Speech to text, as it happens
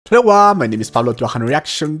Hello, my name is Pablo to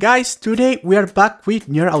Reaction. Guys, today we are back with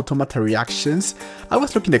NieR Automata reactions. I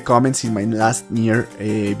was looking at the comments in my last NieR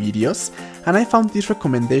videos, and I found this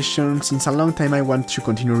recommendation. Since a long time I want to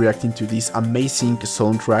continue reacting to this amazing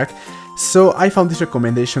soundtrack, so I found this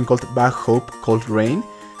recommendation called Bad Hope Cold Rain.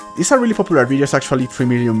 These are really popular videos, actually 3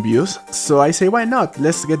 million views, so I say why not,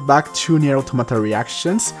 let's get back to NieR Automata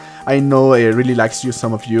reactions. I know it really likes you,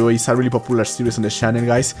 some of you, it's a really popular series on the channel,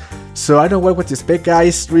 guys, so I don't know what to expect,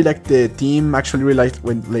 guys. Really like the theme, actually really like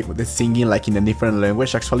when the singing like in a different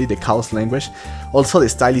language, actually the Chaos language. Also the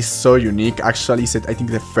style is so unique, actually it's I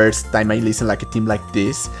think the first time I listen like a theme like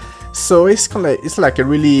this. So it's like a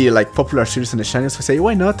really popular series on the channel, so I say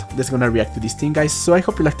why not, let's gonna react to this thing, guys. So I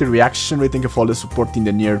hope you like the reaction. Really thank you for all the support in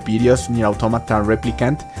the NieR videos, NieR Automata,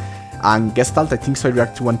 Replicant, and Gestalt. I think so I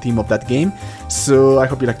react to one theme of that game, so I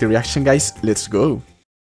hope you like the reaction, guys. Let's go.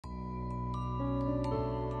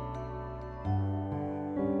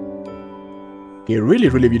 A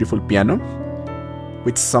really beautiful piano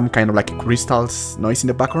with some kind of like crystals noise in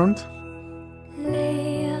the background.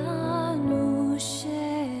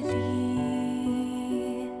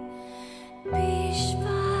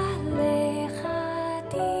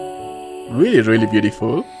 Really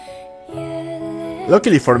beautiful.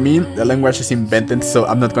 Luckily for me, the language is invented, so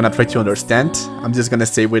I'm not gonna try to understand. I'm just gonna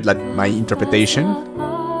say with like my interpretation.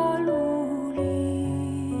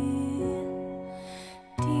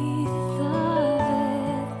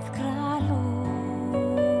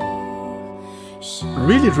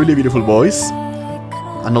 Really beautiful voice.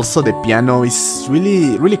 And also the piano is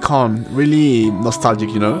really calm, really nostalgic,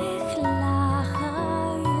 you know?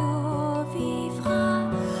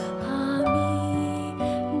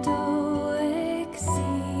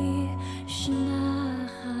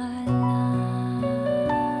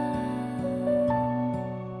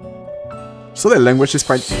 So the language is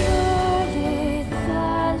quite...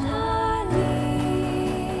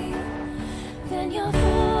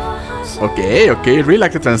 Okay, really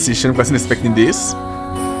like the transition, wasn't expecting this.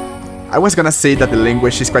 I was gonna say that the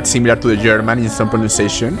language is quite similar to the German in some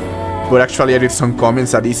pronunciation, but actually I read some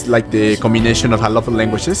comments that it's like the combination of a lot of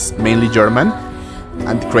languages, mainly German,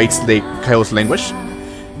 and creates the Chaos language.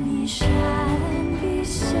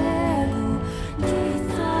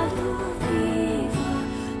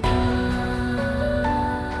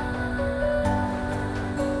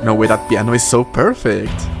 No way, that piano is so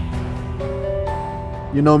perfect.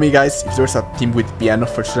 You know me, guys, if there's a theme with piano,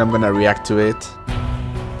 for sure I'm gonna react to it.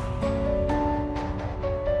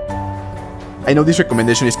 I know this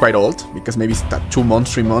recommendation is quite old, because maybe it's 2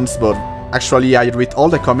 months, 3 months, but actually I read all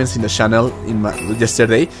the comments in the channel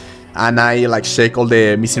yesterday, and I like check all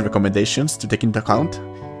the missing recommendations to take into account.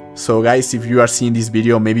 So guys, if you are seeing this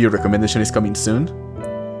video, maybe your recommendation is coming soon.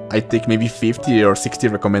 I take maybe 50 or 60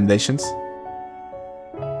 recommendations.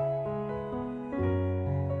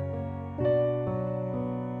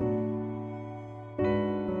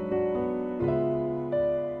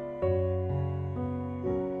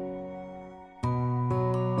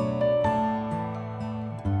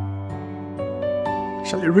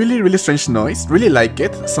 Actually, really strange noise. Really like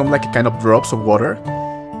it. Some like kind of drops of water.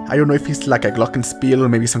 I don't know if it's like a glockenspiel or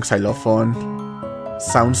maybe some xylophone.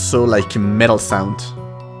 Sounds so like a metal sound.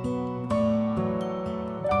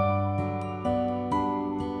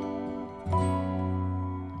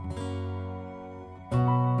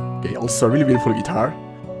 Okay, also really beautiful guitar.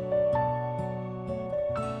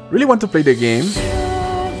 Really want to play the game.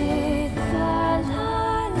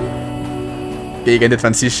 Okay, again the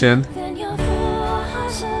transition.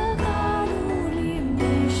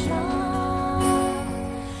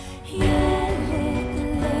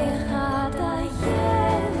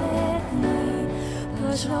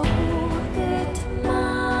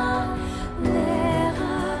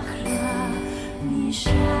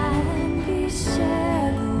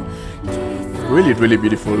 Really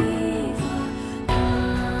beautiful.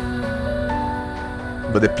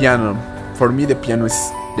 But the piano, for me the piano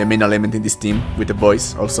is the main element in this theme, with the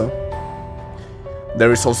voice also.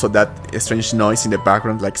 There is also that strange noise in the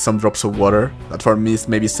background, like some drops of water, that for me is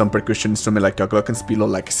maybe some percussion instrument like a glockenspiel or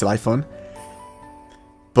like a xylophone.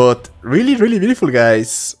 But really beautiful,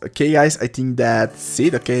 guys. Okay guys, I think that's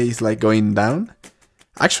it. Okay, it's like going down.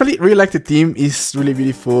 Actually, really like the theme, is really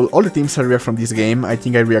beautiful. All the themes I react from this game, I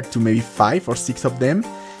think I react to maybe 5 or 6 of them,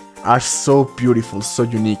 are so beautiful, so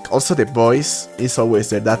unique. Also the voice is always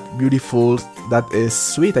there, that beautiful, that is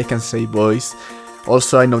sweet, I can say, voice.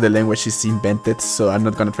 Also I know the language is invented, so I'm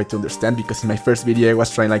not gonna try to understand, because in my first video I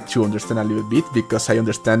was trying like to understand a little bit, because I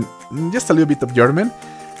understand just a little bit of German,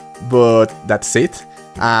 but that's it.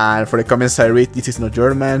 And for the comments I read, this is not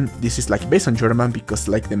German. This is like based on German because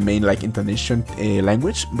like the main like intonation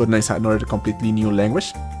language, but now it's another completely new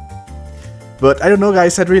language. But I don't know,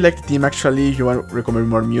 guys. I really like the team. Actually, you want to recommend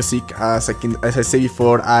more music? As I said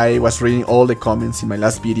before, I was reading all the comments in my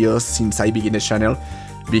last videos since I began the channel,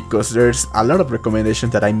 because there's a lot of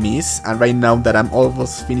recommendations that I miss. And right now that I'm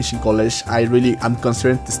almost finishing college, I really am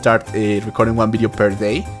concerned to start recording one video per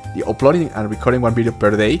day, uploading and recording one video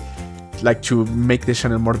per day, like to make the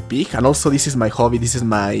channel more big. And also, this is my hobby. This is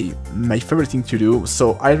my favorite thing to do.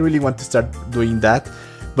 So I really want to start doing that.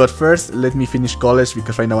 But first, let me finish college,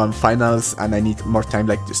 because right now I'm finals and I need more time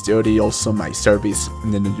like to study, also my service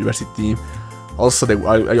in the university. Also,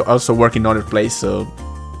 I also work in another place, so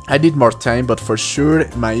I need more time. But for sure,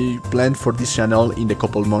 my plan for this channel in the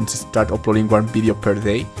couple months is start uploading one video per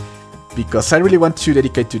day, because I really want to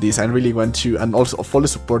dedicate to this. I really want to, and also fully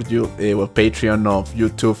support you with Patreon, of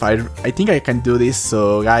YouTube. I think I can do this.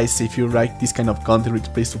 So guys, if you like this kind of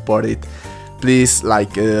content, please support it. Please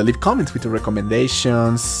leave comments with your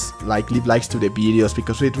recommendations, leave likes to the videos,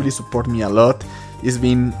 because it really support me a lot. It's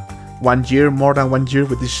been 1 year, more than 1 year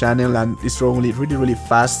with this channel, and it's growing really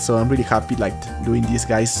fast. So I'm really happy doing this,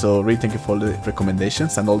 guys. So really thank you for all the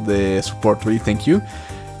recommendations and all the support. Really thank you.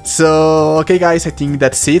 So okay, guys, I think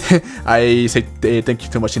that's it. I said thank you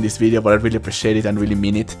too much in this video, but I really appreciate it and really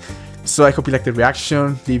mean it. So I hope you like the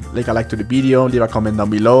reaction. Leave a like to the video, leave a comment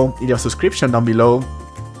down below, leave a subscription down below.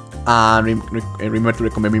 And remember to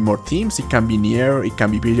recommend me more teams. It can be NieR, it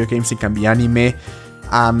can be video games, it can be anime.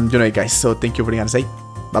 You know it, guys. So thank you for everything, and say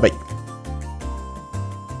bye bye.